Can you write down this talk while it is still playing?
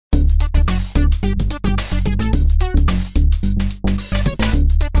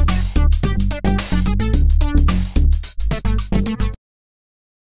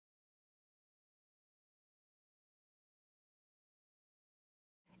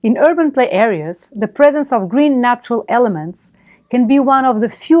In urban play areas, the presence of green natural elements can be one of the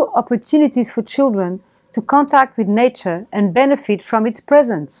few opportunities for children to contact with nature and benefit from its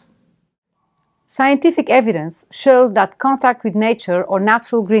presence. Scientific evidence shows that contact with nature or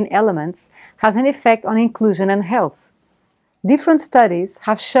natural green elements has an effect on inclusion and health. Different studies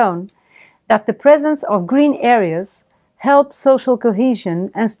have shown that the presence of green areas helps social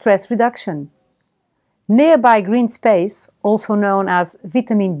cohesion and stress reduction. Nearby green space, also known as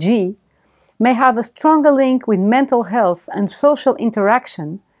vitamin G, may have a stronger link with mental health and social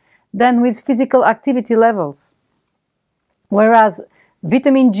interaction than with physical activity levels. Whereas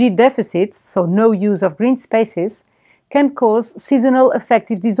vitamin G deficits, so no use of green spaces, can cause seasonal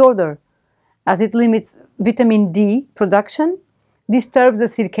affective disorder, as it limits vitamin D production, disturbs the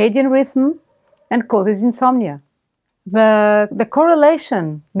circadian rhythm, and causes insomnia. The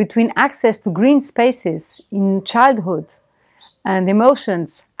correlation between access to green spaces in childhood and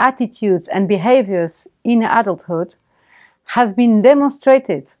emotions, attitudes, and behaviors in adulthood has been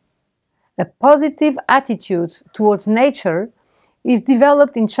demonstrated. A positive attitude towards nature is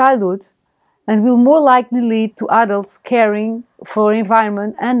developed in childhood and will more likely lead to adults caring for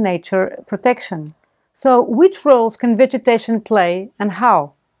environment and nature protection. So, which roles can vegetation play and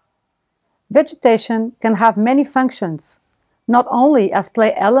how? Vegetation can have many functions, not only as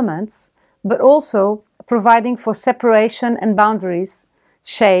play elements, but also providing for separation and boundaries,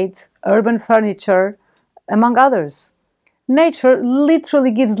 shade, urban furniture, among others. Nature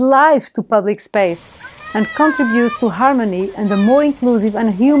literally gives life to public space and contributes to harmony and a more inclusive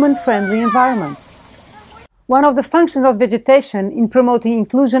and human-friendly environment. One of the functions of vegetation in promoting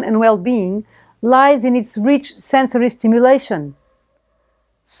inclusion and well-being lies in its rich sensory stimulation.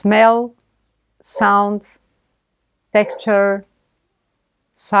 Smell, sound, texture,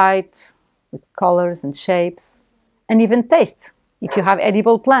 sight with colors and shapes, and even taste if you have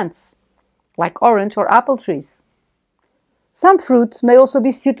edible plants, like orange or apple trees. Some fruits may also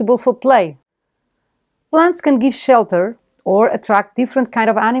be suitable for play. Plants can give shelter or attract different kinds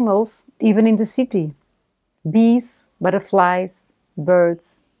of animals, even in the city. Bees, butterflies,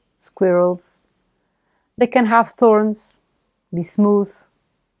 birds, squirrels. They can have thorns, be smooth,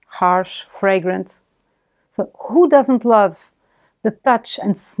 harsh, fragrant. So who doesn't love the touch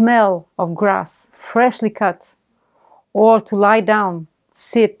and smell of grass freshly cut, or to lie down,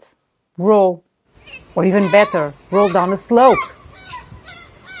 sit, roll, or even better, roll down a slope?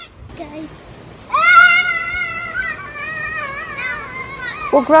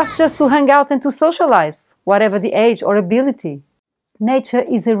 Or grass just to hang out and to socialize, whatever the age or ability. Nature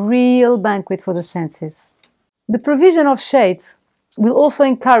is a real banquet for the senses. The provision of shade will also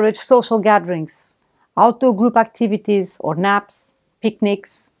encourage social gatherings, outdoor group activities or naps,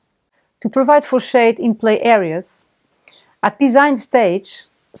 picnics. To provide for shade in play areas, at design stage,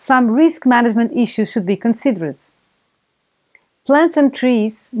 some risk management issues should be considered. Plants and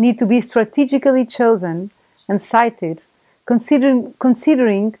trees need to be strategically chosen and sited,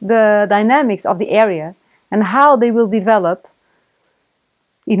 considering the dynamics of the area and how they will develop,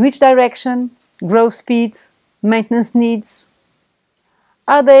 in which direction, growth speed, maintenance needs.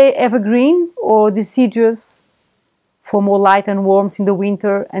 Are they evergreen or deciduous, for more light and warmth in the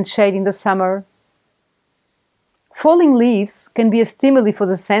winter and shade in the summer? Falling leaves can be a stimuli for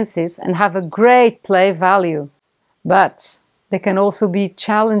the senses and have a great play value, but they can also be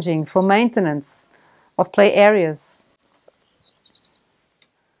challenging for maintenance of play areas.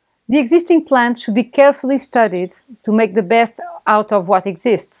 The existing plants should be carefully studied to make the best out of what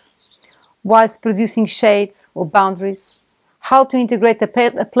exists, whilst producing shade or boundaries, how to integrate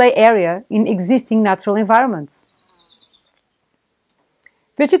a play area in existing natural environments.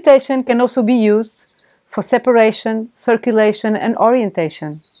 Vegetation can also be used for separation, circulation, and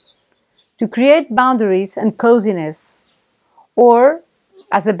orientation, to create boundaries and coziness, or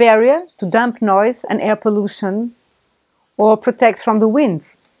as a barrier to damp noise and air pollution, or protect from the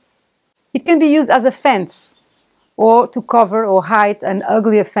wind. It can be used as a fence, or to cover or hide an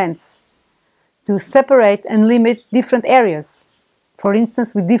uglier fence, to separate and limit different areas, for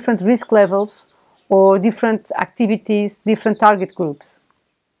instance with different risk levels or different activities, different target groups.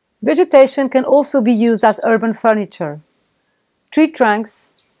 Vegetation can also be used as urban furniture. Tree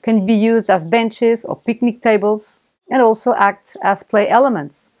trunks can be used as benches or picnic tables and also act as play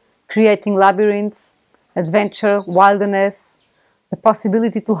elements, creating labyrinths, adventure, wilderness, the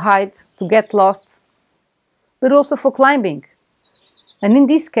possibility to hide, to get lost, but also for climbing. And in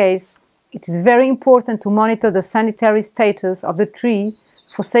this case, it is very important to monitor the sanitary status of the tree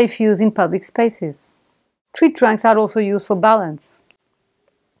for safe use in public spaces. Tree trunks are also used for balance,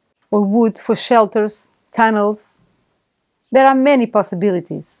 or wood for shelters, tunnels, There are many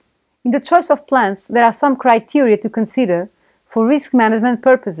possibilities. In the choice of plants, there are some criteria to consider for risk management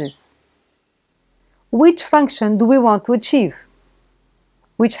purposes. Which function do we want to achieve?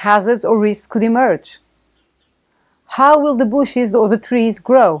 Which hazards or risks could emerge? How will the bushes or the trees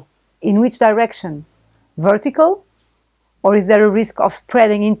grow? In which direction? Vertical? Or is there a risk of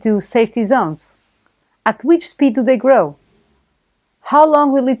spreading into safety zones? At which speed do they grow? How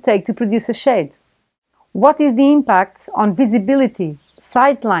long will it take to produce a shade? What is the impact on visibility,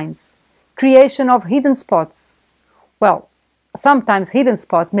 sightlines, creation of hidden spots? Well, sometimes hidden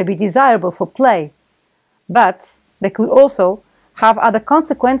spots may be desirable for play, but they could also have other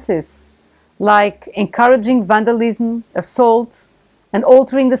consequences, like encouraging vandalism, assault, and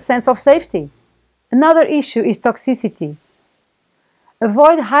altering the sense of safety. Another issue is toxicity.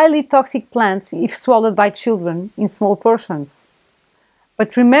 Avoid highly toxic plants if swallowed by children in small portions.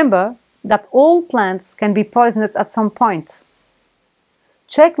 But remember that all plants can be poisonous at some point.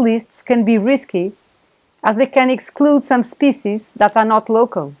 Checklists can be risky as they can exclude some species that are not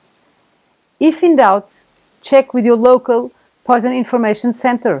local. If in doubt, check with your local Poison Information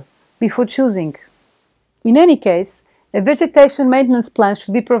Center before choosing. In any case, a vegetation maintenance plan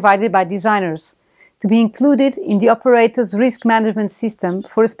should be provided by designers to be included in the operator's risk management system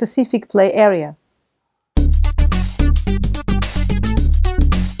for a specific play area.